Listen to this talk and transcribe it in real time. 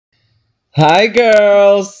Hi,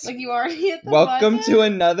 girls. Like you already hit the Welcome button? to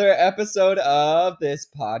another episode of This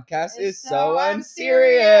Podcast It's is so So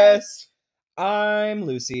unserious. Unserious. I'm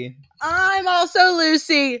Lucy. I'm also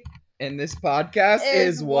Lucy. And this podcast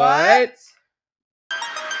Is is what?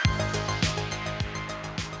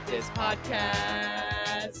 This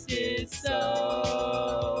podcast is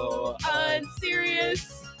so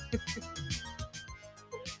unserious.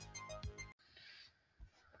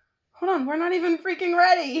 Hold on, we're not even freaking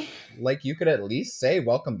ready. Like, you could at least say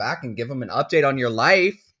welcome back and give them an update on your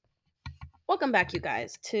life. Welcome back, you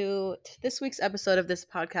guys, to this week's episode of This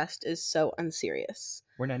Podcast is So Unserious.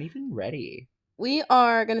 We're not even ready. We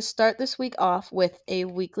are going to start this week off with a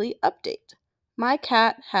weekly update. My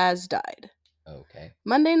cat has died. Okay.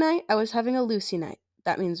 Monday night, I was having a Lucy night.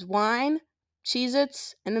 That means wine,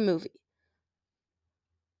 Cheez-Its, and a movie.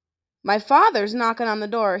 My father's knocking on the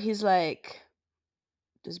door. He's like,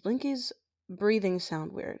 does Blinky's breathing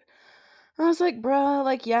sound weird? I was like, bruh,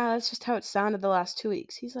 like, yeah, that's just how it sounded the last 2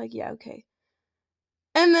 weeks. He's like, yeah, okay.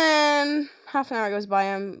 And then half an hour goes by.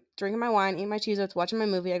 I'm drinking my wine, eating my Cheez-Its, watching my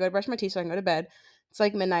movie. I go to brush my teeth so I can go to bed. It's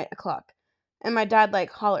like midnight o'clock. And my dad,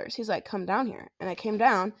 like, hollers. He's like, come down here. And I came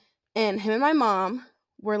down, and him and my mom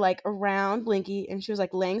were, like, around Blinky, and she was,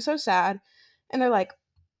 like, laying so sad. And they're like,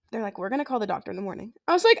 we're going to call the doctor in the morning.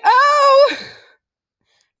 I was like, oh,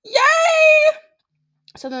 yay!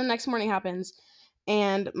 So then the next morning happens,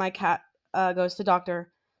 and my cat goes to the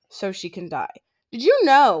doctor so she can die. Did you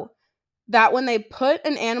know that when they put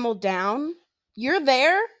an animal down, you're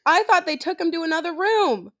there? I thought they took him to another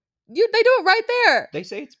room. They do it right there. They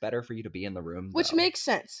say it's better for you to be in the room, Which though. makes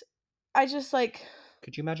sense. I just, like...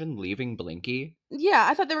 Could you imagine leaving Blinky? Yeah,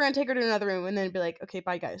 I thought they were going to take her to another room and then be like, okay,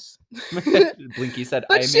 bye, guys. Blinky said,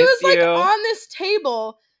 But I she miss was, like, you. on this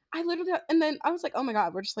table. I literally... And then I was like, oh, my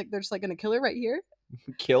God, they're just, like, going to kill her right here?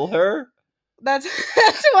 Kill her? That's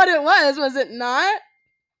what it was it not?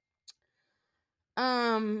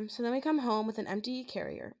 So then we come home with an empty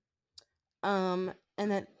carrier. And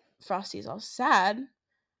then Frosty's all sad,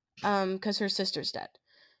 because her sister's dead.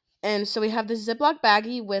 And so we have this Ziploc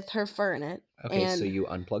baggie with her fur in it. Okay, and... so you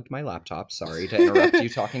unplugged my laptop. Sorry to interrupt you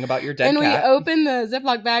talking about your dead and cat. we open the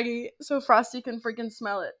Ziploc baggie so Frosty can freaking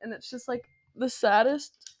smell it. And it's just like the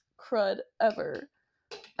saddest crud ever.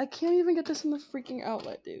 I can't even get this in the freaking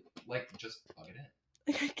outlet, dude. Like, just plug it in.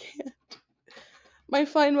 I can't. My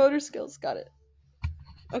fine motor skills got it.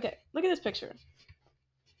 Okay, look at this picture.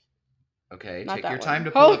 Okay, Not take that your one. time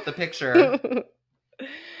to pull up the picture.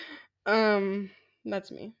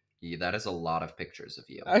 That's me. Yeah, that is a lot of pictures of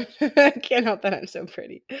you. I can't help that I'm so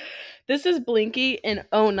pretty. This is Blinky in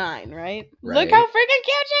 09, right? Look Right. how freaking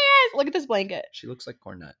cute she is! Look at this blanket. She looks like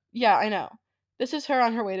Cornette. Yeah, I know. This is her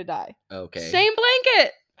on her way to die. Okay. Same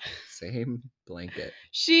blanket! Same blanket.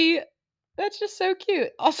 That's just so cute.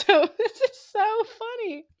 Also, this is so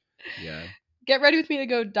funny. Yeah. Get ready with me to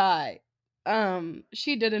go die.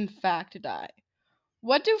 She did in fact die.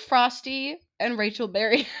 What do Frosty and Rachel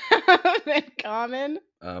Berry have in common?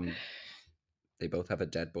 They both have a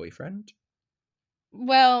dead boyfriend.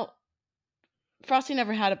 Well, Frosty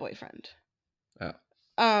never had a boyfriend. Oh.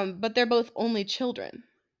 But they're both only children.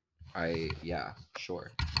 Yeah,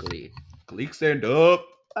 sure. Glee, stand up.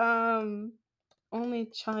 Only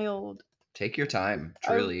child. Take your time.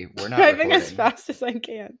 Truly, we're not driving recording. as fast as I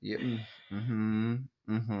can. Yeah.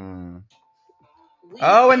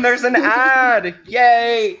 Oh, and there's an ad!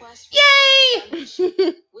 Yay! Yay!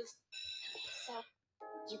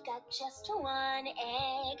 You got just one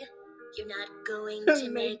egg. You're not going to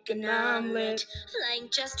make an omelet. Flying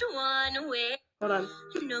just one way. Hold on.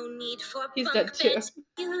 No need for He's bunk dead too. beds.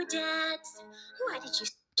 You dads. Why did you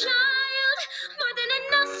child? More than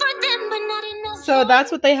enough for them, but not enough. So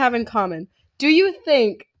that's what they have in common. Do you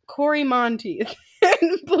think Cory Monteith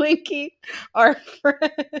and Blinky are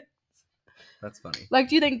friends? That's funny. Like,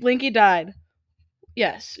 do you think Blinky died?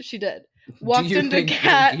 Yes, she did. Walked Do you into think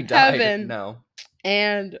cat Blinky died? heaven. No.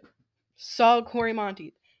 And saw Cory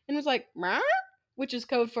Monteith and was like, "Mah?" Which is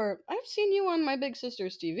code for, I've seen you on my big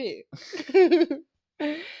sister's TV. And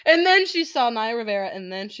then she saw Naya Rivera,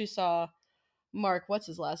 and then she saw Mark, what's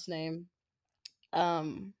his last name?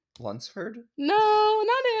 Lunsford? No,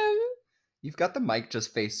 not him. You've got the mic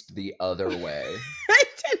just faced the other way. I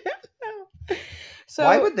didn't know. So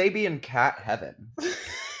Why would they be in cat heaven?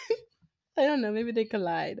 I don't know, maybe they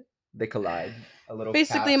collide. They collide. A little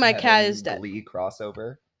Basically, cat my cat heaven is dead. Glee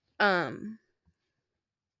crossover.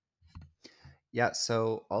 Yeah,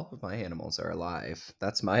 so all of my animals are alive.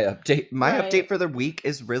 That's my update. My Right. update for the week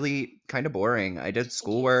is really kind of boring. I did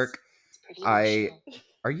schoolwork. Why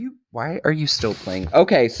are you still playing?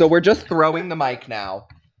 Okay, so we're just throwing the mic now.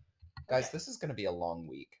 Guys, this is going to be a long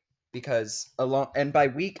week. because and by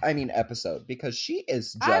week I mean episode, because she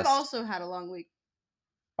is just I've also had a long week.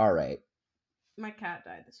 all right. My cat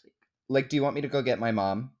died this week. Like, do you want me to go get my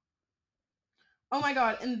mom? Oh my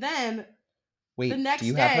god! And then Wait, the next do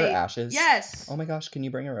you have her day- ashes? Yes. Oh my gosh, can you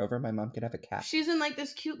bring her over? My mom could have a cat. she's in like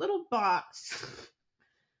this cute little box.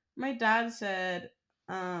 My dad said,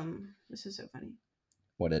 this is so funny.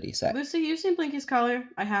 What did he say? Lucy, you've seen Blinky's collar?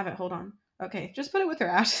 I have it. Hold on. Okay, just put it with her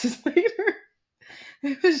ashes later.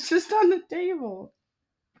 It was just on the table.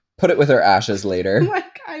 Put it with her ashes later.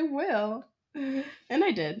 Like, I will. And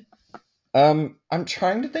I did. I'm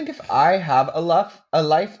trying to think if I have a life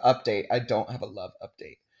update. I don't have a love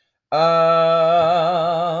update.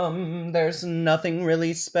 There's nothing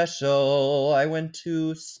really special. I went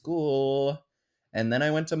to school, and then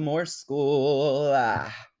I went to more school,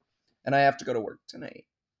 and I have to go to work tonight.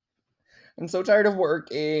 I'm so tired of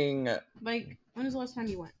working. Like, when was the last time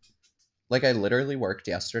you went? Like, I literally worked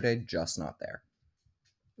yesterday, just not there.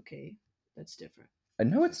 Okay, that's different.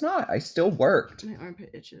 No, it's not. I still worked. My armpit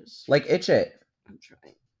itches. Like, itch it. I'm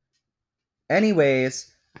trying.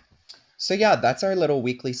 Anyways, so yeah, that's our little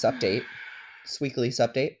weekly update. Weekly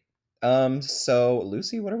update. So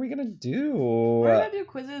Lucy, what are we gonna do? We're gonna do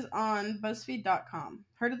quizzes on BuzzFeed.com.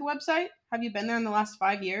 Heard of the website? Have you been there in the last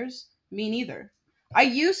 5 years? Me neither. I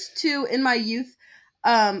used to in my youth.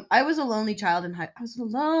 I was a lonely child I was a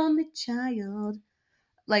lonely child.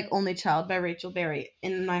 Like Only Child by Rachel Berry.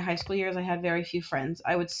 In my high school years, I had very few friends.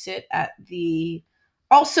 I would sit at the.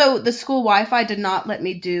 Also, the school Wi-Fi did not let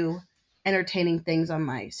me do entertaining things on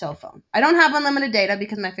my cell phone. I don't have unlimited data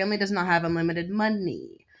because my family does not have unlimited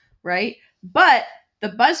money, right? But the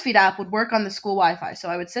BuzzFeed app would work on the school Wi-Fi. So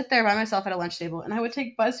I would sit there by myself at a lunch table and I would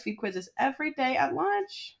take BuzzFeed quizzes every day at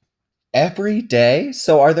lunch. Every day?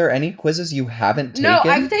 So are there any quizzes you haven't taken? No,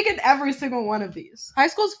 I've taken every single one of these. High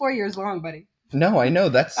school's 4 years long, buddy. No, I know.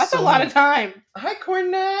 That's a lot of time. Hi,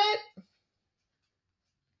 Cornette.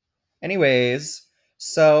 Anyways,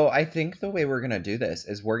 so I think the way we're going to do this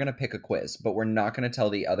is we're going to pick a quiz, but we're not going to tell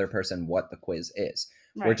the other person what the quiz is.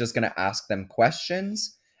 Right. We're just going to ask them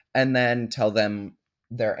questions and then tell them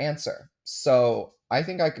their answer. So I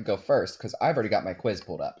think I could go first because I've already got my quiz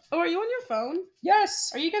pulled up. Oh, are you on your phone?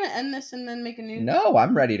 Yes. Are you going to end this and then make a new? No,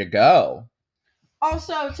 I'm ready to go.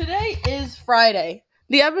 Also, today is Friday.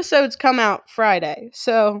 The episodes come out Friday,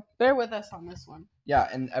 so bear with us on this one. Yeah,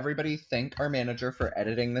 and everybody thank our manager for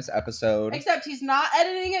editing this episode. Except he's not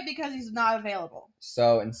editing it because he's not available.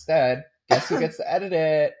 So instead, guess who gets to edit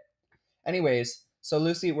it? Anyways, so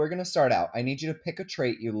Lucy, we're going to start out. I need you to pick a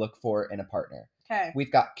trait you look for in a partner. Okay.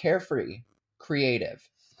 We've got carefree, creative,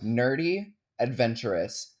 nerdy,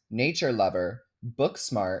 adventurous, nature lover, book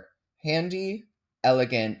smart, handy,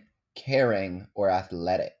 elegant, caring, or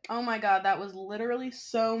athletic. Oh my god, that was literally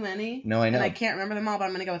so many. No, I know. And I can't remember them all, but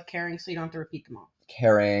I'm going to go with caring so you don't have to repeat them all.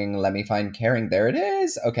 Caring, let me find caring. There it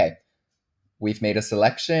is. Okay. We've made a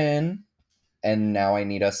selection, and now I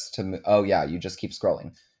need us to... Oh, yeah, you just keep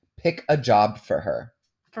scrolling. Pick a job for her.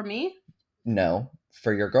 For me? No,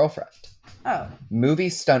 for your girlfriend. Oh. Movie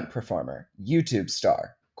stunt performer, YouTube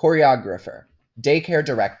star, choreographer, daycare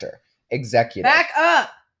director, executive. Back up!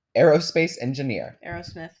 Aerospace engineer.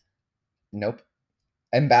 Aerosmith. Nope.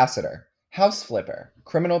 Ambassador, house flipper,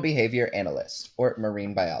 criminal behavior analyst, or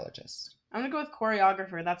marine biologist. I'm going to go with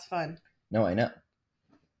choreographer. That's fun. No, I know.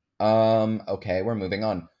 Okay, we're moving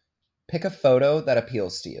on. Pick a photo that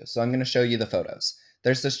appeals to you. So I'm going to show you the photos.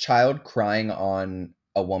 There's this child crying on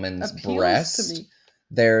a woman's breast. To me.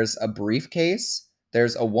 There's a briefcase.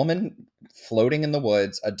 There's a woman floating in the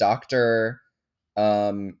woods. A doctor.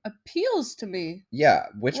 Appeals to me. Yeah,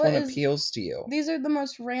 which one appeals to you? These are the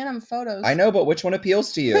most random photos. I know, but which one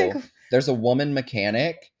appeals to you? Like, there's a woman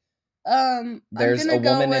mechanic. There's a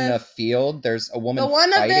woman in a field. There's a woman the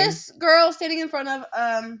one fighting. Of this girl standing in front of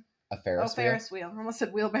a Ferris wheel. Ferris wheel. I almost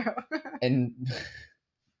said wheelbarrow.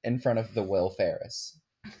 in front of the Will Ferris.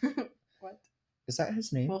 What? Is that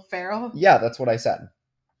his name? Will Ferrell? Yeah, that's what I said.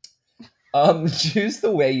 Choose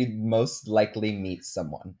the way you'd most likely meet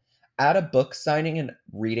someone. At a book signing and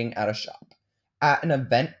reading at a shop. At an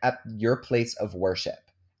event at your place of worship.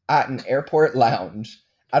 At an airport lounge.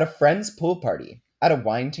 At a friend's pool party. At a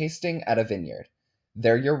wine tasting at a vineyard.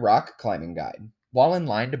 They're your rock climbing guide. While in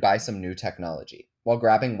line to buy some new technology. While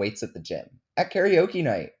grabbing weights at the gym. At karaoke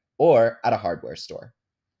night. Or at a hardware store.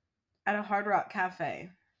 At a Hard Rock Cafe.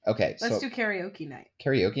 Okay, Let's do karaoke night.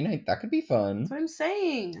 Karaoke night? That could be fun. That's what I'm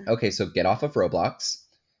saying. Okay, so get off of Roblox.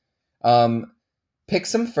 Pick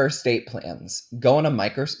some first date plans. Go on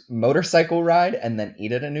a motorcycle ride and then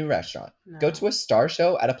eat at a new restaurant. No. Go to a star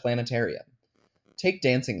show at a planetarium. Take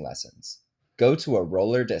dancing lessons. Go to a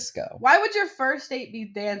roller disco. Why would your first date be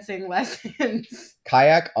dancing lessons?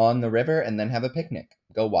 Kayak on the river and then have a picnic.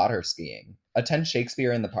 Go water skiing. Attend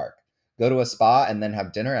Shakespeare in the park. Go to a spa and then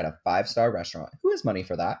have dinner at a 5-star restaurant. Who has money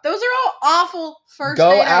for that? Those are all awful first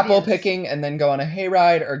Go date apple ideas. picking and then go on a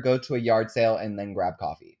hayride, or go to a yard sale and then grab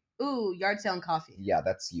coffee. Ooh, yard sale and coffee. Yeah,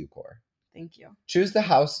 that's you, Core. Thank you. Choose the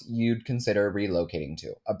house you'd consider relocating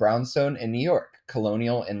to. A brownstone in New York,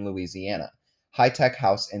 colonial in Louisiana, high-tech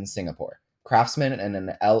house in Singapore, craftsman in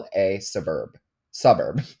an LA suburb,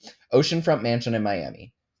 oceanfront mansion in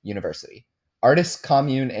Miami, university, artist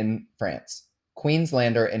commune in France,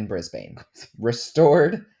 Queenslander in Brisbane,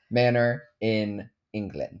 restored manor in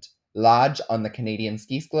England, lodge on the Canadian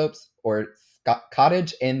ski slopes, or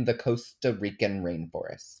cottage in the Costa Rican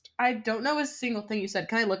rainforest. I don't know a single thing you said.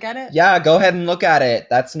 Can I look at it? Yeah, go ahead and look at it.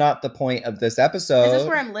 That's not the point of this episode. Is this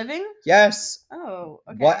where I'm living? Yes. Oh,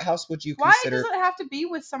 okay. What house would you Why consider? does it have to be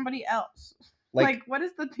with somebody else? Like, what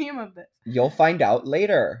is the theme of this? You'll find out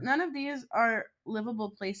later. None of these are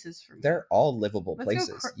livable places for me. They're all livable Let's go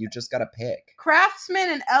places. You just gotta pick. Craftsman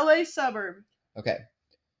in LA suburb. Okay.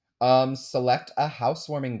 Select a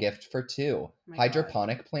housewarming gift for 2. My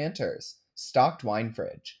Hydroponic planters. Stocked wine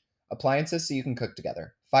fridge. Appliances so you can cook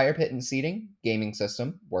together. Fire pit and seating. Gaming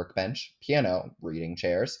system. Workbench. Piano. Reading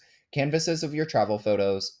chairs. Canvases of your travel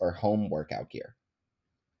photos, or home workout gear.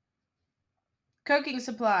 Cooking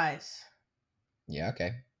supplies. Yeah,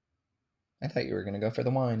 okay. I thought you were going to go for the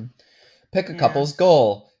wine. Pick a Yeah. couple's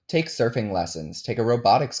goal. Take surfing lessons. Take a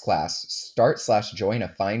robotics class. Start/join a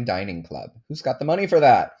fine dining club. Who's got the money for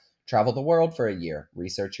that? Travel the world for a year.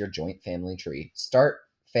 Research your joint family tree. Start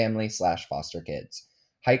family/foster kids.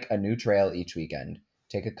 Hike a new trail each weekend.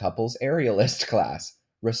 Take a couple's aerialist class.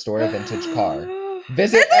 Restore a vintage car.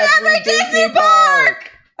 Visit every Disney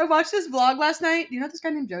park! I watched this vlog last night. Do you know this guy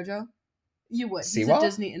named JoJo? You would. He's Seawall? a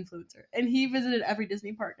Disney influencer. And he visited every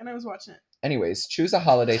Disney park, and I was watching it. Anyways, choose a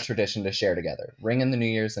holiday tradition to share together. Ring in the New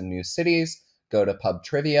Year's in new cities. Go to pub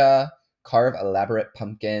trivia. Carve elaborate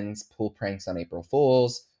pumpkins. Pool pranks on April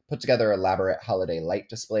Fools. Put together elaborate holiday light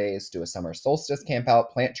displays. Do a summer solstice campout.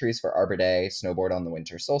 Plant trees for Arbor Day. Snowboard on the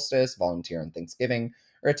winter solstice. Volunteer on Thanksgiving.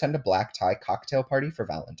 Or attend a black tie cocktail party for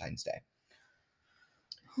Valentine's Day.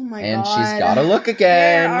 Oh my god. And she's gotta look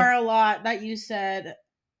again. There are a lot that you said.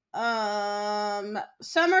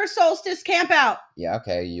 Summer solstice camp out. Yeah,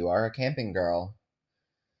 okay, you are a camping girl.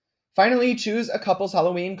 Finally, choose a couple's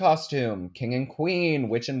Halloween costume. King and Queen,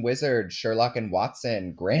 Witch and Wizard, Sherlock and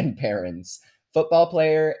Watson, grandparents, football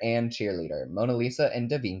player and cheerleader, Mona Lisa and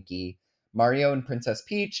Da Vinci, Mario and Princess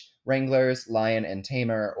Peach, Wranglers, Lion and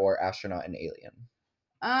Tamer, or Astronaut and Alien.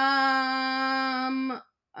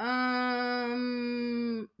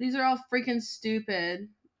 These are all freaking stupid.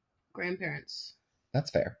 Grandparents. That's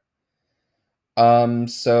fair.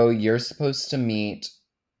 So you're supposed to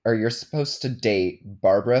date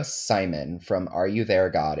Barbara Simon from Are You There,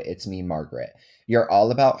 God? It's Me, Margaret. You're all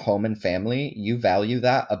about home and family. You value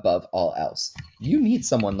that above all else. You need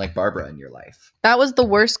someone like Barbara in your life. That was the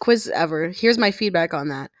worst quiz ever. Here's my feedback on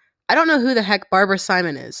that. I don't know who the heck Barbara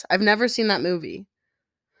Simon is. I've never seen that movie.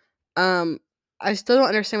 I still don't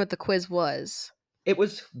understand what the quiz was. It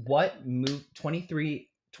was what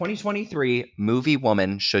 2023 movie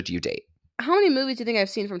woman should you date? How many movies do you think I've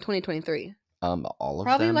seen from 2023? All of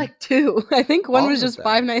Probably them. like 2. I think one All was of just them.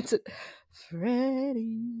 Five Nights at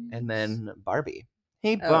Freddy's. And then Barbie.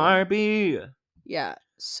 Hey, Oh. Barbie. Yeah,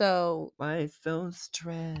 so Why so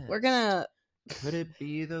stressed? we're gonna... Could it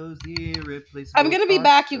be those irreplaceable I'm gonna be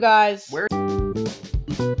back, you guys. Where-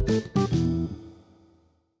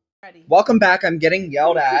 Ready. Welcome back. I'm getting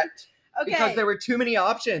yelled at Okay. because there were too many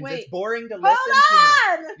options. Wait. It's boring to Hold listen to.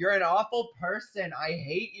 on! You're an awful person. I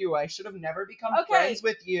hate you. I should have never become Okay, friends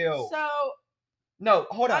with you. So, No,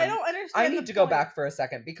 hold on. I don't understand I the need to go point. back for a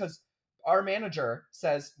second because our manager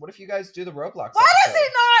says, "What if you guys do the Roblox?" Why does episode?" he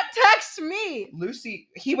not text me? Lucy,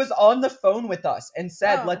 he was on the phone with us and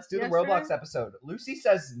said, Oh, "Let's do the yesterday? Roblox episode." Lucy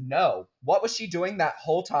says no. What was she doing that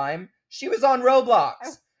whole time? She was on Roblox.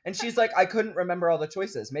 Oh. And she's like, "I couldn't remember all the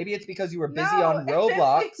choices. Maybe it's because you were busy No, on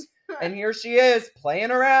Roblox." And here she is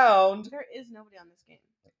playing around. There is nobody on this game.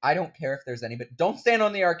 I don't care if there's anybody. Don't stand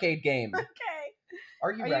on the arcade game. Okay.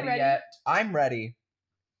 Are you Are you ready ready? yet? I'm ready.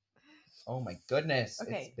 Oh my goodness.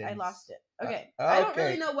 Okay, It's been... I lost it. Okay. Uh, I don't okay.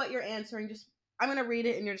 really know what you're answering. Just I'm gonna read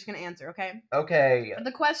it and you're just gonna answer, okay? Okay.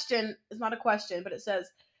 The question is not a question, but it says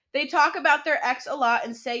they talk about their ex a lot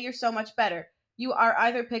and say you're so much better. You are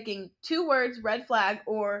either picking 2 words, red flag,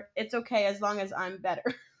 or it's okay as long as I'm better.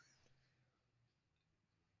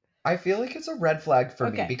 I feel like it's a red flag for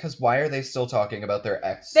me Okay. because why are they still talking about their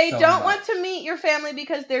ex? They so don't much? want to meet your family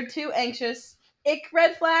because they're too anxious. ick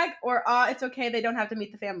red flag or it's okay, they don't have to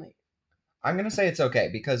meet the family? I'm gonna say it's okay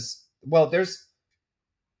because, well,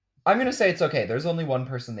 I'm gonna say it's okay. There's only one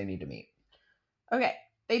person they need to meet. Okay.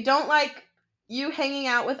 They don't like you hanging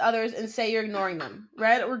out with others and say you're ignoring them.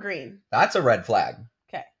 Red or green? That's a red flag.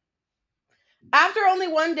 Okay. After only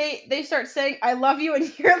one date, they start saying, I love you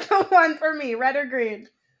and you're the one for me. Red or green?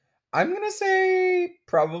 I'm gonna say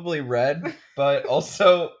probably red, but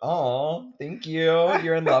also, oh, thank you.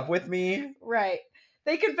 You're in love with me. Right.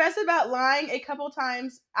 They confess about lying a couple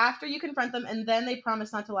times after you confront them, and then they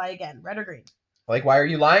promise not to lie again. Red or green? Like, why are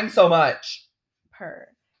you lying so much? Purr.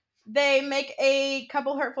 They make a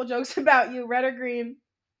couple hurtful jokes about you. Red or green?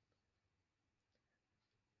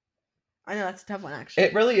 I know that's a tough one, actually.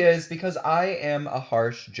 It really is because I am a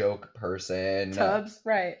harsh joke person. Tubbs,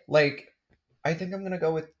 right. Like, I think I'm gonna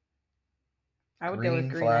go with I would green go with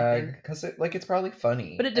green, flag I think. because it's probably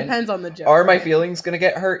funny. But it depends on the joke. Are my right? feelings gonna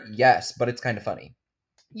get hurt? Yes, but it's kind of funny.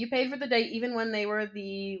 You paid for the date even when they were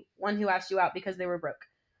the one who asked you out because they were broke.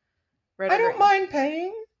 Red I or don't green? mind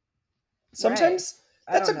paying. Sometimes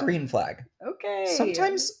I that's a don't know. green flag. Okay.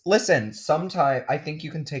 Sometimes, listen, sometimes I think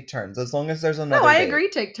you can take turns as long as there's another No, I date. agree,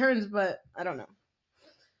 take turns, but I don't know.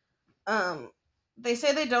 They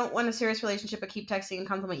say they don't want a serious relationship but keep texting and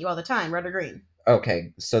compliment you all the time. Red or green?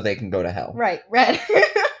 Okay, so they can go to hell. Right, red.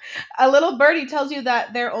 A little birdie tells you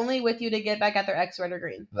that they're only with you to get back at their ex. Red or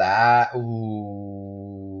green? That,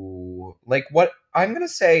 ooh. Like, what? I'm gonna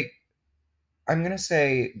say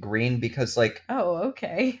green because, like... Oh,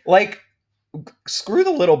 okay. Like, screw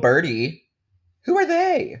the little birdie. Who are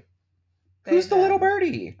they? Who's the little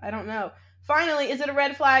birdie? I don't know. Finally, is it a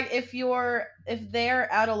red flag if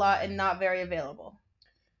they're out a lot and not very available?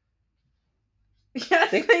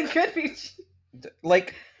 Yes, they could be.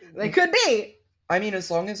 Like, they could be. I mean, as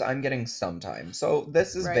long as I'm getting some time. So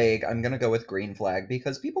this is vague. I'm gonna go with green flag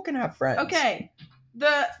because people can have friends. Okay.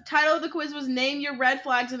 The title of the quiz was Name Your Red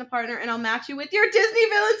Flags in a Partner and I'll match you with your Disney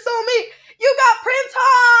villain soulmate. You got Prince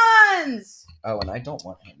Hans! Oh, and I don't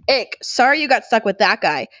want him. Ick. Sorry you got stuck with that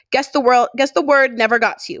guy. Guess the word never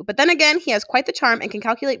got to you. But then again, he has quite the charm and can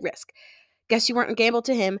calculate risk. Guess you weren't gamble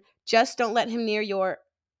to him. Just don't let him near your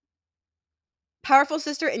powerful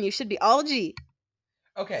sister and you should be all G.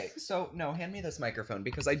 Okay, so no, hand me this microphone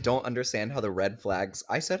because I don't understand how the red flags...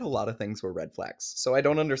 I said a lot of things were red flags, so I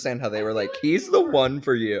don't understand how they were like, he's the one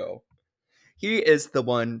for you. He is the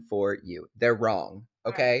one for you. They're wrong,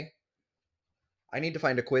 okay? I need to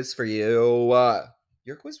find a quiz for you.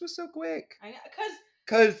 Your quiz was so quick. I know,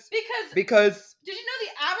 because did you know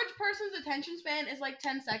the average person's attention span is like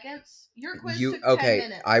 10 seconds? Your quiz took 10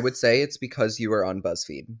 minutes. I would say it's because you were on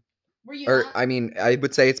BuzzFeed. Were you not? I mean, I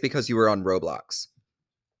would say it's because you were on Roblox.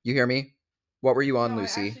 You hear me? What were you on, No,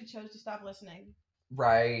 Lucy? I actually chose to stop listening.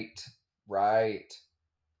 Right. Like,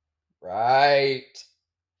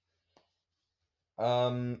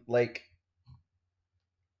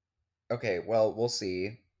 okay, well, we'll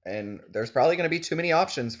see. And there's probably going to be too many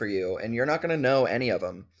options for you, and you're not going to know any of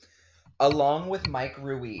them. Along with Mike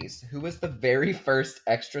Ruiz, who was the very first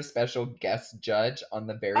extra special guest judge on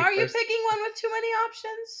the very Are you first... picking one with too many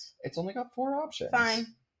options? It's only got 4 options. Fine.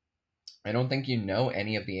 I don't think you know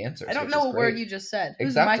any of the answers. I don't know a word you just said.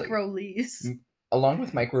 Exactly. Who's Mike Ruiz? Along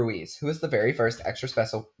with Mike Ruiz, who was the very first extra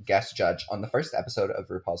special guest judge on the first episode of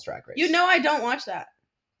RuPaul's Drag Race. You know I don't watch that.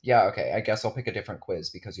 Yeah, okay. I guess I'll pick a different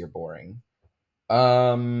quiz because you're boring.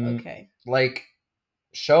 Okay. Like,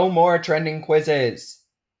 show more trending quizzes.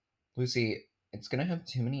 Lucy, it's gonna have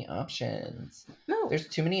too many options. No. There's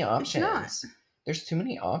too many options. It's not. There's too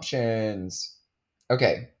many options.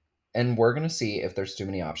 Okay. And we're gonna see if there's too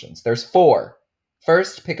many options. There's 4.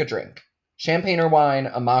 First, pick a drink. Champagne or wine,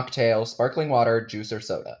 a mocktail, sparkling water, juice or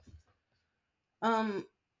soda.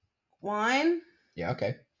 Wine? Yeah,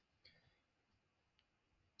 okay.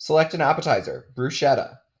 Select an appetizer.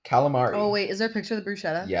 Bruschetta. Calamari. Oh, wait. Is there a picture of the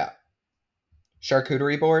bruschetta? Yeah.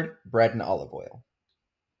 Charcuterie board, bread and olive oil.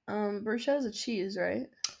 Bruschetta's a cheese, right?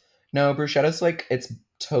 No, bruschetta's like, it's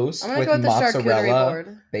toast with go with mozzarella,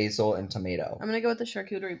 basil, and tomato. I'm gonna go with the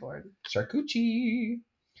charcuterie board. Charcuterie.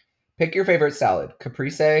 Pick your favorite salad.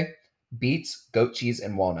 Caprese, beets, goat cheese,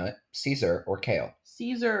 and walnut, Caesar, or kale.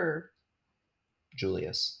 Caesar.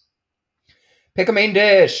 Julius. Pick a main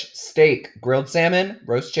dish. Steak, grilled salmon,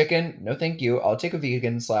 roast chicken. No thank you. I'll take a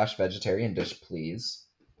vegan/vegetarian dish, please.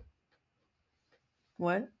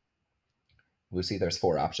 What? Lucy, there's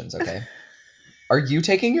 4 options, okay? Are you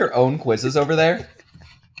taking your own quizzes over there?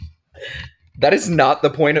 That is not the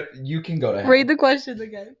point of... You can go to hell. Read the questions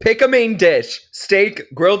again. Pick a main dish. Steak,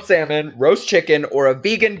 grilled salmon, roast chicken, or a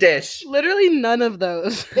vegan dish. Literally none of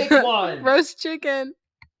those. Pick one. Roast chicken.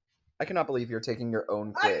 I cannot believe you're taking your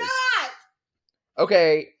own quiz. I'm not!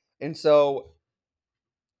 Okay, and so,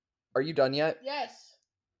 are you done yet? Yes.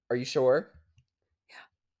 Are you sure? Yeah.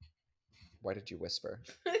 Why did you whisper?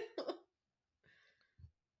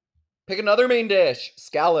 Pick another main dish.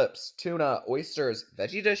 Scallops, tuna, oysters,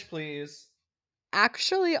 veggie dish, please.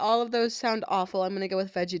 Actually, all of those sound awful. I'm gonna go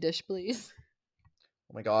with veggie dish, please.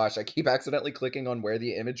 Oh my gosh, I keep accidentally clicking on where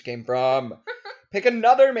the image came from. Pick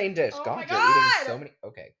another main dish. Oh God, my you're eating God! so many.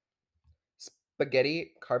 Okay.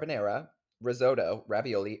 Spaghetti carbonara, risotto,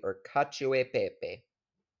 ravioli, or cacio e pepe.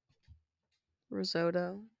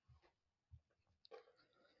 Risotto.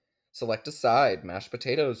 Select a side. Mashed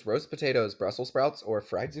potatoes, roast potatoes, Brussels sprouts, or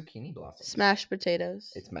fried zucchini blossoms. Smashed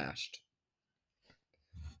potatoes. It's mashed.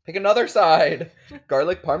 Pick another side.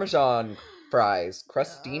 Garlic parmesan fries,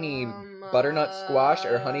 crostini, butternut squash,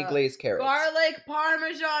 or honey glazed carrots. Garlic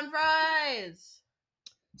parmesan fries.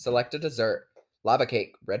 Select a dessert. Lava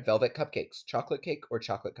cake, red velvet cupcakes, chocolate cake, or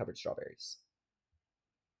chocolate covered strawberries.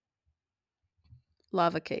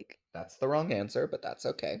 Lava cake. That's the wrong answer, but that's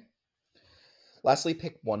okay. Lastly,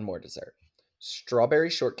 pick one more dessert. Strawberry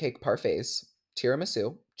shortcake parfaits,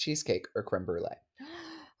 tiramisu, cheesecake, or creme brulee.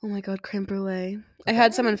 Oh my God, creme brulee. I Okay.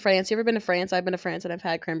 had some in France. You ever been to France? I've been to France and I've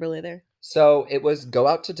had creme brulee there. So it was go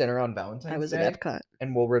out to dinner on Valentine's Day. I was in Epcot.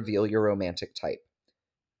 And we'll reveal your romantic type.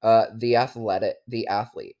 The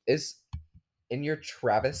athlete is in your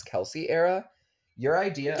Travis Kelce era. Your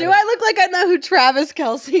idea. Do I look like I know who Travis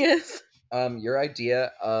Kelce is? Your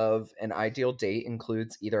idea of an ideal date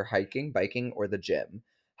includes either hiking, biking, or the gym.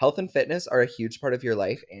 Health and fitness are a huge part of your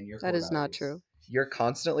life and your core That is not values. true. You're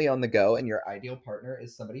constantly on the go, and your ideal partner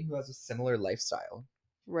is somebody who has a similar lifestyle.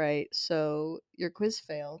 Right. So your quiz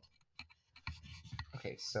failed.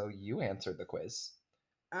 Okay, so you answered the quiz.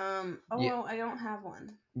 Oh, Yeah. well, I don't have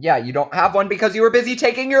one. Yeah, you don't have one because you were busy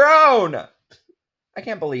taking your own. I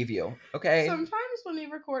can't believe you. Okay. Sometimes when we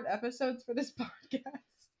record episodes for this podcast,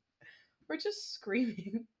 we're just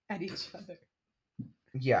screaming at each other.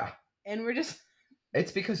 Yeah. And we're just.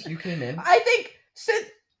 It's because you came in. I think.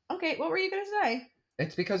 Okay, what were you going to say?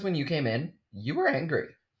 It's because when you came in, you were angry.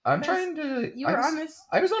 I'm trying to. You were on this.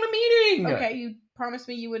 I was on a meeting. Okay, you promised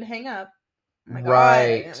me you would hang up. Oh my Right. God,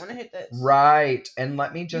 I didn't want to hit this. Right. And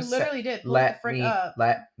let me just You literally did. Let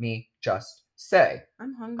me just say.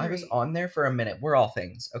 I'm hungry. I was on there for a minute. We're all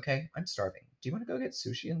things, okay? I'm starving. Do you want to go get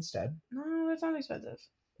sushi instead? No, that sounds expensive.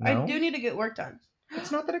 No? I do need to get work done.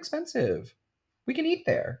 It's not that expensive. We can eat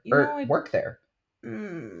there. Work there.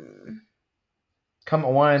 Come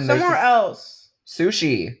on. Somewhere else.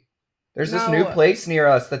 Sushi. There's this new place near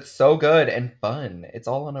us that's so good and fun. It's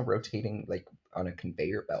all on a rotating, like, on a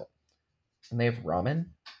conveyor belt. And they have ramen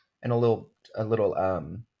and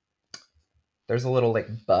there's a little,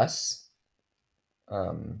 like, bus,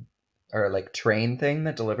 or, like, train thing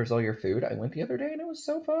that delivers all your food. I went the other day and it was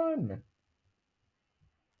so fun.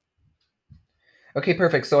 Okay,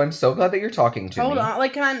 perfect. So I'm so glad that you're talking to me. Hold on.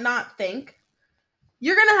 Like, can I not think?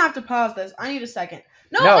 You're going to have to pause this. I need a second.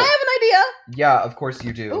 No, I have an idea. Yeah, of course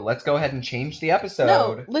you do. Oop. Let's go ahead and change the episode.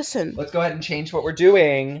 No, listen. Let's go ahead and change what we're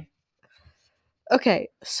doing. Okay,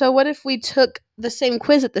 so what if we took the same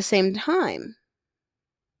quiz at the same time?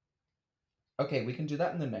 Okay, we can do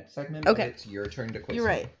that in the next segment. Okay. It's your turn to quiz. You're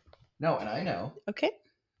right. No, and I know. Okay.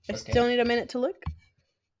 I still need a minute to look.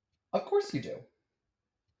 Of course you do.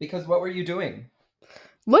 Because what were you doing?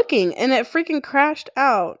 Looking, and it freaking crashed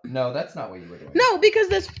out. No, that's not what you were doing. No, because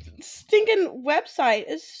this stinking website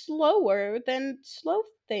is slower than slow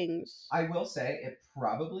things. I will say it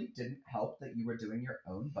probably didn't help that you were doing your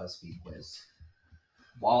own BuzzFeed quiz.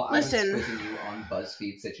 While I was quizzing you on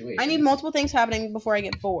BuzzFeed situations. I need multiple things happening before I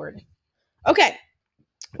get bored. Okay.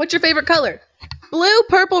 What's your favorite color? Blue,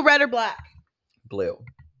 purple, red, or black? Blue.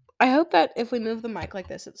 I hope that if we move the mic like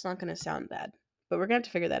this, it's not going to sound bad. But we're going to have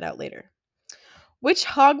to figure that out later. Which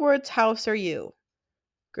Hogwarts house are you?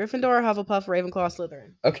 Gryffindor, Hufflepuff, Ravenclaw,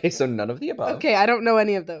 Slytherin. Okay, so none of the above. Okay, I don't know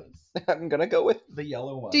any of those. I'm going to go with the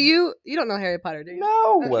yellow one. Do you? You don't know Harry Potter, do you?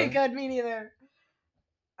 No. Okay, good. Me neither.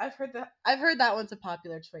 I've heard that one's a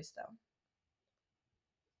popular choice, though.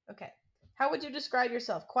 Okay. How would you describe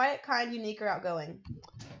yourself? Quiet, kind, unique, or outgoing?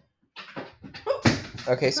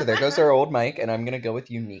 Okay, so there goes our old mic, and I'm going to go with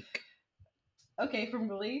unique. Okay, from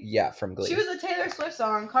Glee? Yeah, from Glee. She was a Taylor Swift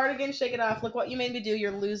song. Cardigan, Shake It Off. Look what you made me do. You're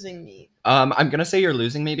losing me. I'm going to say you're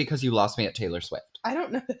losing me because you lost me at Taylor Swift. I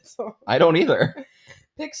don't know that song. I don't either.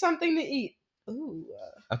 Pick something to eat. Ooh.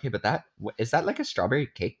 Okay, but is that like a strawberry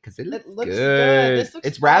cake? Because it looks good. This looks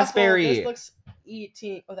it's awful. Raspberry. This looks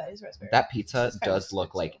eating. Oh, that is raspberry. That pizza does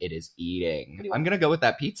look like it is eating. I'm going to go with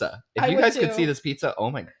that pizza. If you guys could see this pizza, oh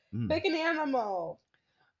my. Pick an animal.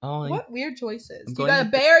 Oh, What weird choices? I'm You going got a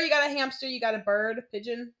with the- bear, you got a hamster, you got a bird, a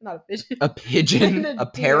pigeon. Not a pigeon. a pigeon, And a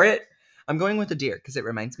deer. parrot. I'm going with a deer because it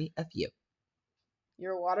reminds me of you.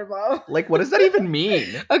 You're a water bottle. Like, what does that even mean?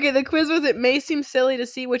 Okay, the quiz was it may seem silly to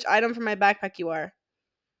see which item from my backpack you are.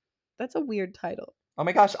 That's a weird title. Oh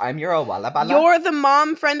my gosh, I'm your Walla Balla. You're the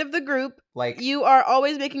mom friend of the group. like, You are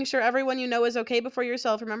always making sure everyone you know is okay before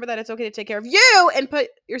yourself. Remember that it's okay to take care of you and put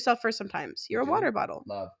yourself first sometimes. You're a do water bottle.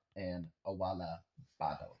 love and a Walla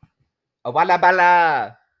bottle. A Walla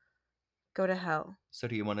Balla. Go to hell. So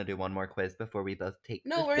do you want to do one more quiz before we both take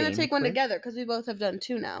No, the we're going to same take one quiz? together because we both have done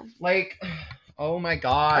 2 now. Like, oh my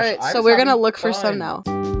gosh. All right, I so was we're going to having look for some fun.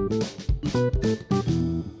 now.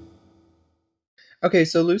 Okay,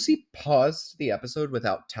 so Lucy paused the episode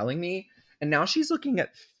without telling me, and now she's looking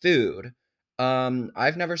at food.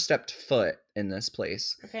 I've never stepped foot in this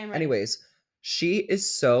place. Okay, I'm ready. Anyways, she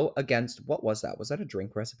is so against, what was that? Was that a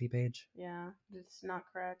drink recipe page? Yeah, it's not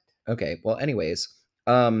correct. Okay, well, anyways,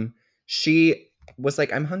 she was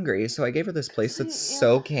like, I'm hungry, so I gave her this place that's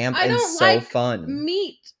so camp I and don't so like fun.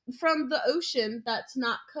 meat from the ocean that's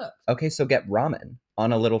not cooked. Okay, so get ramen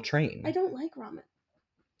on a little train. I don't like ramen.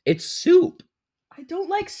 It's soup. I don't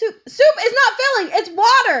like soup. Soup is not filling. It's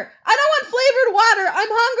water. I don't want flavored water. I'm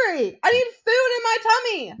hungry. I need food in my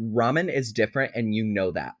tummy. Ramen is different, and you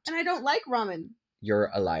know that. And I don't like ramen.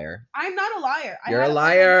 You're a liar. I'm not a liar. You're a I had it once and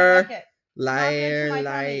I liar. like it. not good to Liar, my tummy.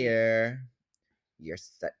 liar. You're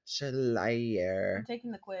such a I'm liar.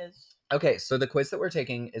 taking the quiz. Okay, so the quiz that we're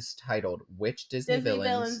taking is titled Which Disney,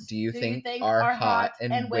 villains do you think are hot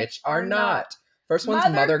and which are not? First one's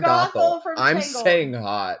Mother Mother Gothel Gothel. from I'm Tangled. saying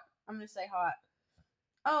hot. I'm gonna say hot.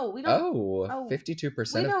 Oh, we don't. Oh,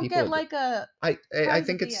 52% we of don't people. get like a I prize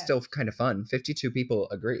think at it's the end. still kind of fun. 52 people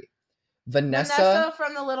agree. Vanessa, Vanessa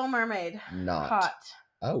from The Little Mermaid. not. Hot.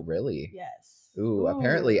 Oh, really? Yes. Ooh,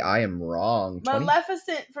 apparently I am wrong. 20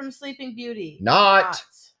 Maleficent from Sleeping Beauty. Not.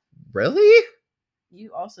 Really?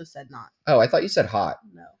 You also said not. Oh, I thought you said hot.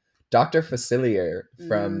 No. Dr. Facilier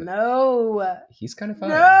from... No. He's kind of fun.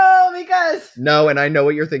 No, because... No, and I know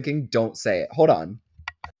what you're thinking. Don't say it. Hold on.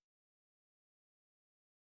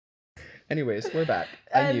 Anyways, we're back.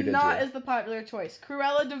 I muted not you. is the popular choice.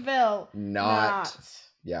 Cruella de Vil. Not.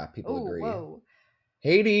 Yeah, people Ooh, agree. Whoa.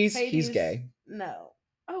 Hades, he's gay. No.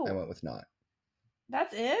 Oh. I went with not.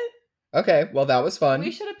 That's it? Okay, well, that was fun.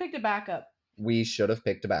 We should have picked a backup. We should have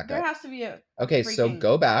picked a backup. There has to be a... Okay, so freaking-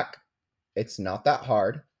 go back. It's not that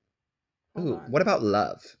hard. Hold Ooh, on. what about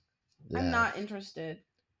love? I'm not interested.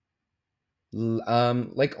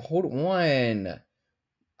 Like, hold on.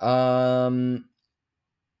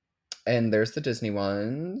 And there's the Disney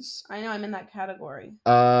ones. I know, I'm in that category.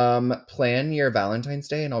 Plan your Valentine's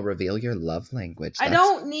Day and I'll reveal your love language. I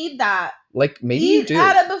don't need that. Like, maybe you Eat do.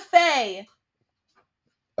 at a buffet.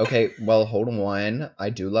 Okay, well, hold on. I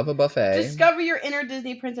do love a buffet. Discover your inner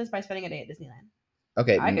Disney princess by spending a day at Disneyland.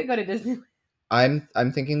 Okay, I could go to Disneyland.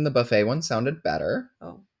 I'm thinking the buffet one sounded better.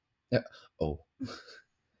 Oh. Oh.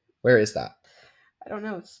 Where is that? I don't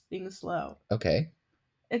know. It's being slow. Okay.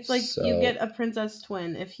 It's like So- you get a princess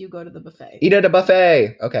twin if you go to the buffet. Eat at a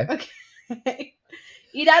buffet. Okay. Okay.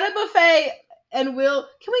 Eat at a buffet and we'll...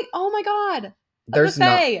 Can we... Oh my god. A There's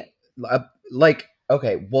buffet. like,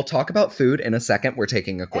 okay, we'll talk about food in a second. We're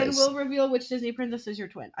taking a quiz. And we'll reveal which Disney princess is your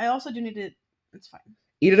twin. I also do need to... It's fine.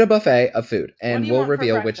 Eat at a buffet of food, and do you we'll want for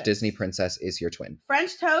reveal which breakfast? Disney princess is your twin.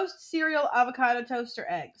 French toast, cereal, avocado toast, or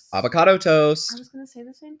eggs? Avocado I toast. was going to say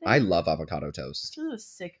the same thing. I love avocado toast. This is a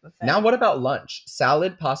sick buffet. Now, what about lunch?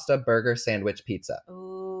 Salad, pasta, burger, sandwich, pizza.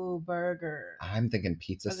 Ooh, burger. I'm thinking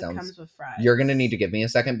pizza 'Cause it sounds... comes with fries. You're going to need to give me a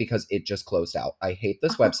second because it just closed out. I hate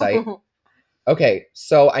this website. Okay,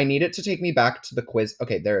 so I need it to take me back to the quiz.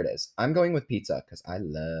 Okay, there it is. I'm going with pizza because I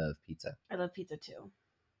love pizza. I love pizza too.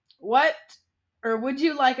 What or would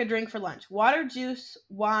you like a drink for lunch? Water, juice,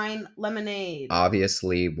 wine, lemonade.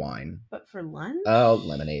 Obviously, wine. But for lunch? Oh,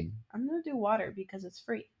 lemonade. I'm going to do water because it's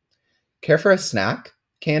free. Care for a snack?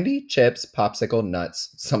 Candy, chips, popsicle, nuts,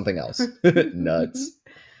 something else. Nuts.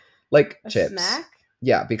 Like A chips. snack?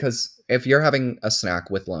 Yeah, because if you're having a snack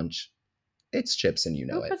with lunch, it's chips and you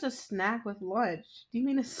know Who it. puts a snack with lunch? Do you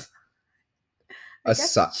mean A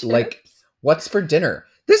like, what's for dinner?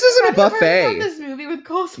 This isn't a Have you ever buffet. had this movie with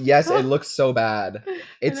coleslaw? Yes, it looks so bad.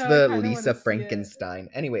 It's I know, I the kinda wanna Lisa see it. Frankenstein.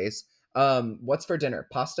 Anyways, what's for dinner?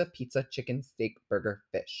 Pasta, pizza, chicken, steak, burger,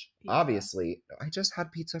 fish. Pizza. Obviously, I just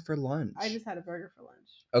had pizza for lunch. I just had a burger for lunch.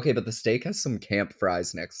 Okay, but the steak has some camp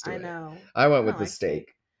fries next to I it. know. I went I with don't the like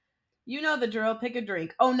steak. You know the drill. Pick a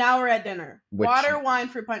drink. Oh, now we're at dinner. Which- Water, wine,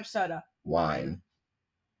 fruit punch, soda. Wine.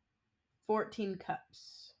 14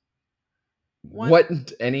 cups. One- What?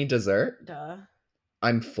 Any dessert? Duh.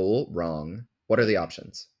 I'm full. Wrong. What are the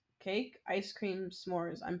options? Cake, ice cream,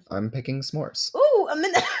 s'mores. I'm picking s'mores. Ooh, a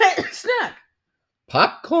midnight snack.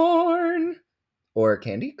 Popcorn! Or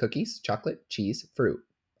candy, cookies, chocolate, cheese, fruit.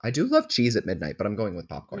 I do love cheese at midnight, but I'm going with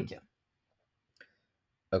popcorn. Me too.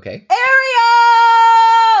 Okay.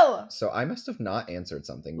 Ariel! So I must have not answered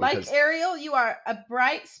something Like because Ariel, you are a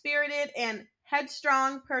bright-spirited and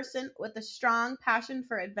headstrong person with a strong passion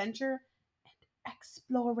for adventure and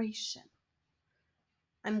exploration.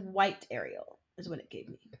 I'm white Ariel, is what it gave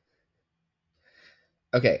me.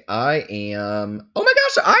 Okay, I am. Oh my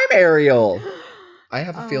gosh, I'm Ariel. I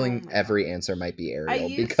have a Oh feeling my every gosh. answer might be I Ariel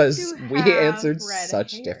used because to we have answered red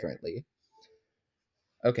such hair. differently.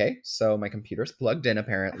 Okay, so my computer's plugged in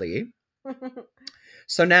apparently.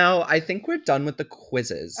 So now I think we're done with the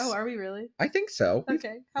quizzes. Oh, are we really? I think so.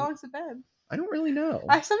 Okay. How long's it been? I don't really know.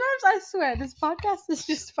 Sometimes I swear this podcast is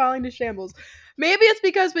just falling to shambles. Maybe it's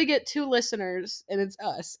because we get 2 listeners and it's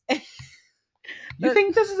us. You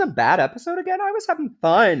think this is a bad episode again? I was having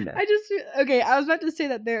fun. I was about to say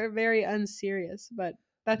that they're very unserious, but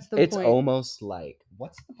that's the It's point. almost like,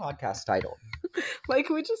 what's the podcast title? Like,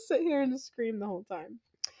 we just sit here and scream the whole time.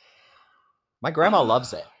 My grandma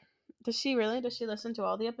loves it. Does she really? Does she listen to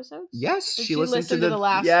all the episodes? Yes, Did she listened listen to the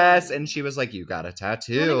last yes, one? and she was like, "You got a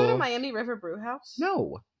tattoo." Do you want to go to Miami River Brew House?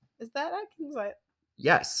 No. Is that at Kings Island?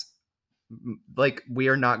 Yes. Like, we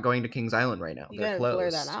are not going to Kings Island right now. You They're gotta closed. blur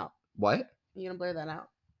that out. What? You gonna blur that out?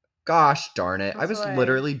 Gosh darn it. I That's was why-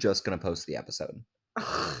 literally just going to post the episode.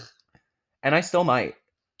 And I still might.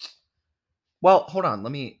 Well, hold on.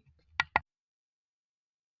 Let me.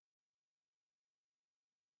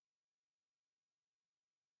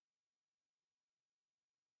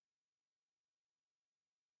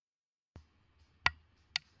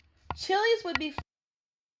 Chili's would be. You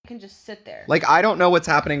can just sit there. Like, I don't know what's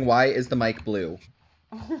happening. Why is the mic blue?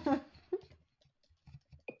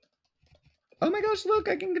 Oh my gosh, look.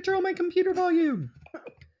 I can control my computer volume.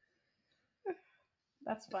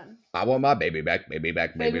 That's fun. I want my baby back Baby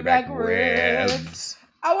back ribs.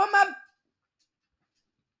 I want my.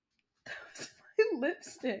 That was my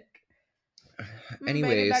lipstick.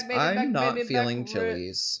 Anyways, I'm not baby back feeling ribs.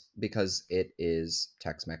 Chili's because it is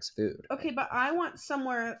Tex-Mex food. Okay, but I want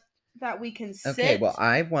somewhere that we can sit. Okay, well,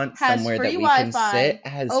 I want has somewhere that free we can Wi-Fi, sit,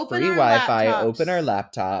 has open free our Wi-Fi, laptops. open our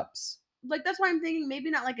laptops. Like, that's why I'm thinking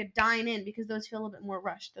maybe not like a dine-in, because those feel a little bit more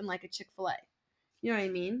rushed than like a Chick-fil-A. You know what I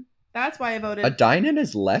mean? That's why I voted. A dine-in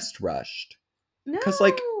is less rushed. No, 'cause,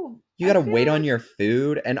 like, You I gotta feel wait on like- your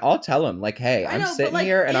food, and I'll tell them, like, hey, I I'm know, sitting but like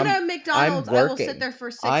here and in I'm a McDonald's, I will sit working. there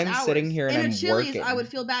for 6 I'm hours. sitting here and in I'm a Chili's, working. I would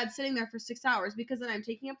feel bad sitting there for 6 hours because then I'm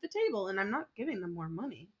taking up the table and I'm not giving them more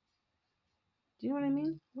money. Do you know what I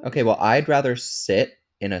mean? Okay, well, I'd rather sit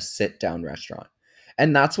in a sit-down restaurant.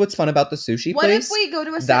 And that's what's fun about the sushi What place. if we go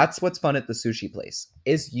to a? That's what's fun at the sushi place,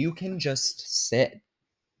 is you can just sit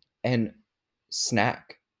and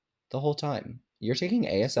snack the whole time. You're taking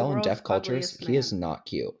ASL and world's Deaf Cultures. ugliest He is man. not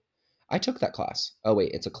cute. I took that class. Oh,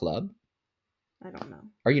 wait, it's a club? I don't know.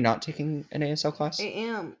 Are you not taking an ASL class? I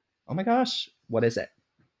am. Oh my gosh. What is it?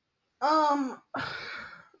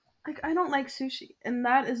 Like, I don't like sushi, and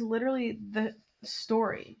that is literally the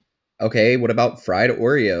story. Okay, what about fried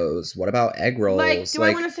Oreos? What about egg rolls? Like, do I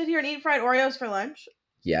want to sit here and eat fried Oreos for lunch?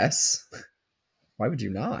 Yes. Why would you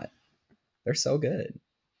not? They're so good.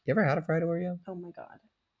 You ever had a fried Oreo? Oh my god.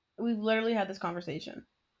 We've literally had this conversation.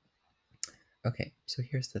 Okay, so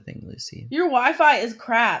here's the thing, Lucy. Your Wi-Fi is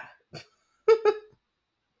crap.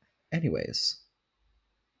 Anyways,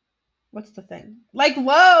 What's the thing? Like,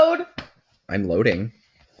 load! I'm loading.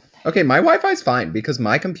 Okay, my Wi-Fi's fine because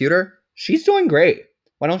my computer, she's doing great.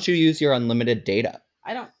 Why don't you use your unlimited data?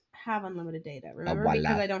 I don't have unlimited data, remember? Voila.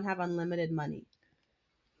 Because I don't have unlimited money.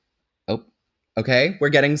 Oh, okay, we're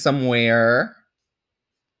getting somewhere.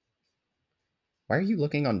 Why are you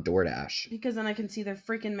looking on DoorDash? Because then I can see their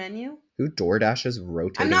freaking menu. Who DoorDashes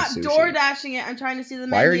rotating I'm not sushi? DoorDashing it. I'm trying to see the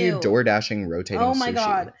menu. Why are you DoorDashing rotating sushi? Oh my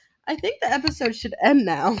god. I think the episode should end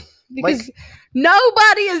now. Because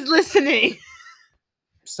nobody is listening.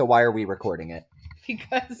 So why are we recording it?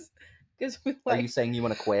 Because we Are you saying you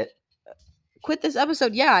want to quit? quit this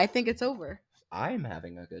episode. Yeah, I think it's over. I'm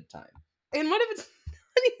having a good time. And what if it's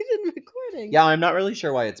not even recording? Yeah, I'm not really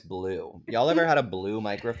sure why it's blue. Y'all ever had a blue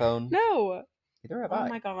microphone? No. Neither have Oh I.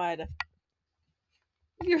 my god.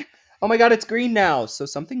 Oh my god, it's green now. So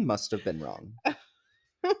something must have been wrong.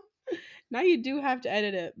 Now you do have to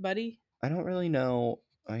edit it, buddy. I don't really know.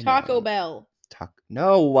 Taco Bell.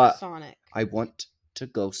 No. Sonic. I want to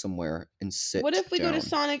go somewhere and sit What if we go down. to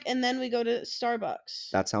Sonic and then we go to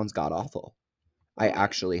Starbucks? That sounds god awful. I Why?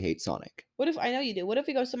 actually hate Sonic. What if I know you do? What if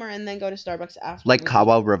we go somewhere and then go to Starbucks after? Like we-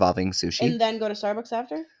 Kawa revolving sushi. And then go to Starbucks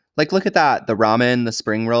after? Like, look at that. The ramen, the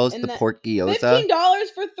spring rolls, And the that- pork gyoza. $15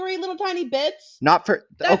 for 3 little tiny bits? Not for...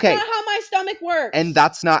 That's okay. not how my stomach works. And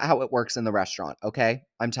that's not how it works in the restaurant, okay?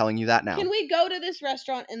 I'm telling you that now. Can we go to this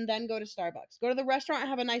restaurant and then go to Starbucks? Go to the restaurant and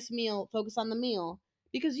have a nice meal, focus on the meal.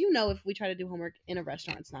 Because you know if we try to do homework in a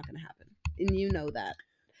restaurant, it's not going to happen. And you know that.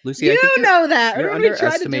 Lucy, I think know that. you're Remember we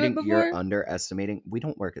tried to do it underestimating. before? You're underestimating. We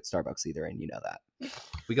don't work at Starbucks either, and you know that.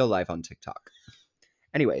 We go live on TikTok.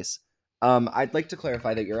 Anyways, I'd like to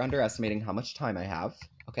clarify that you're underestimating how much time I have,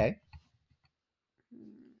 okay?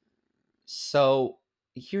 So,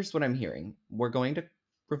 here's what I'm hearing. We're going to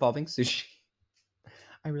Revolving Sushi.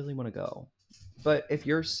 I really want to go. But if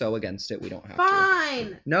you're so against it, we don't have to.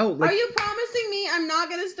 Fine. No, like... Are you promising me I'm not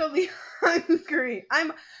going to still be hungry?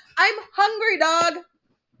 I'm hungry, dog.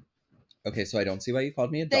 Okay, so I don't see why you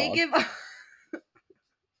called me a dog.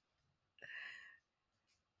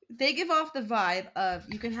 They give off the vibe of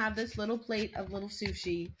you can have this little plate of little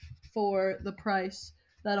sushi for the price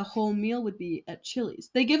that a whole meal would be at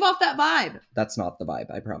Chili's. They give off that vibe. That's not the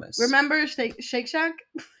vibe, I promise. Remember Shake Shack?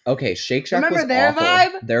 Okay, Shake Shack Remember was their awful.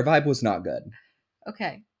 vibe? Their vibe was not good.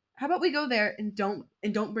 Okay. How about we go there and don't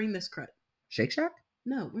bring this crud? Shake Shack?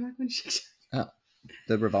 No, we're not going to Shake Shack. Oh,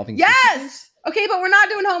 the Revolving Sushi? Yes! Okay, but we're not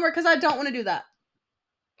doing homework because I don't want to do that.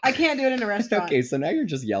 I can't do it in a restaurant. Okay, so now you're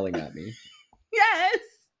just yelling at me. Yes!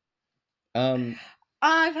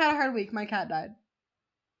 I've had a hard week. My cat died.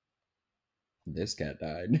 This cat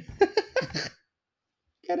died.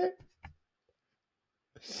 Get it?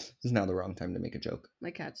 This is now the wrong time to make a joke.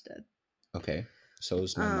 My cat's dead. Okay, so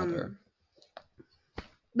is my mother.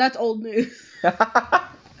 That's old news.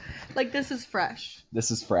 Like, this is fresh.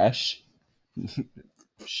 This is fresh.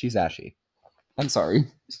 She's ashy. I'm sorry.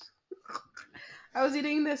 I was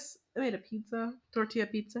eating this. I made a tortilla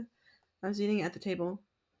pizza. I was eating it at the table.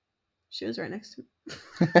 She was right next to me.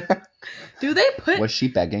 Do they put... Was she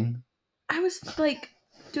begging? I was like,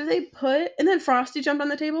 do they put... And then Frosty jumped on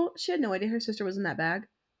the table. She had no idea her sister was in that bag.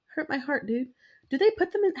 Hurt my heart, dude. Do they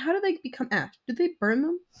put them in... How do they become ash? Do they burn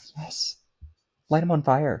them? Yes. Light them on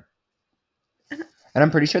fire. And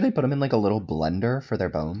I'm pretty sure they put them in like a little blender for their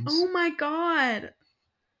bones. Oh my god.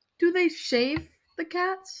 Do they shave the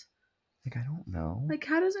cats? Like, I don't know. Like,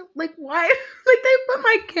 how does it... Like, why... Like, they put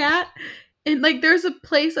my cat... And, like, there's a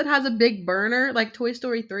place that has a big burner, like Toy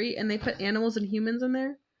Story 3, and they put animals and humans in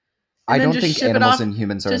there. I don't think animals and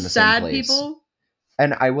humans are in the same place. People.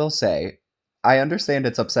 And I will say, I understand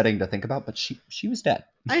it's upsetting to think about, but she was dead.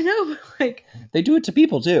 I know, but, like... They do it to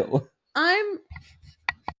people, too.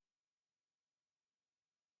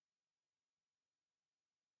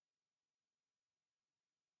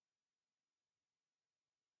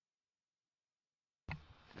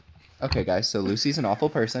 Okay, guys, so Lucy's an awful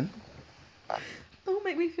person. Don't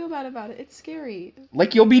make me feel bad about it. It's scary.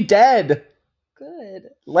 Like, you'll be dead. Good.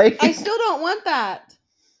 Like... I still don't want that.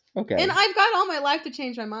 Okay. And I've got all my life to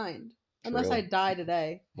change my mind. True. Unless I die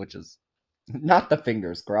today. Which is not the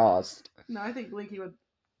fingers crossed. No, I think Blinky would...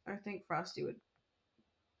 I think Frosty would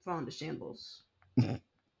fall into shambles.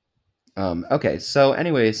 Okay, so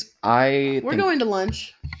anyways, We're going to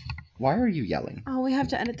lunch. Why are you yelling? Oh, we have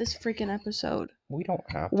to edit this freaking episode. We don't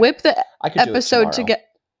have to. Whip the I could do it episode to tomorrow. get...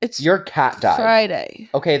 It's Your cat died. Friday.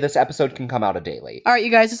 Okay, this episode can come out a day late. All right, you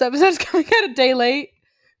guys, this episode's coming out a day late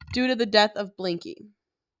due to the death of Blinky.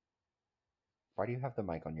 Why do you have the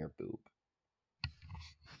mic on your boob?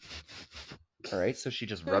 All right, so she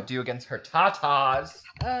just rubbed you against her tatas.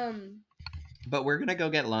 But we're gonna go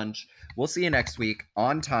get lunch. We'll see you next week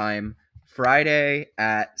on time, Friday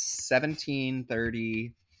at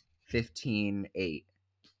 17:30, 15:08.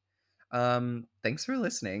 Thanks for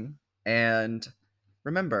listening, and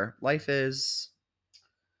remember, life is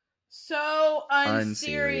so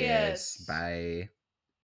unserious. Bye.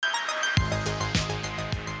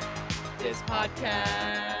 This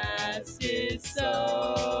podcast is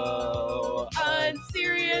so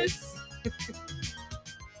unserious.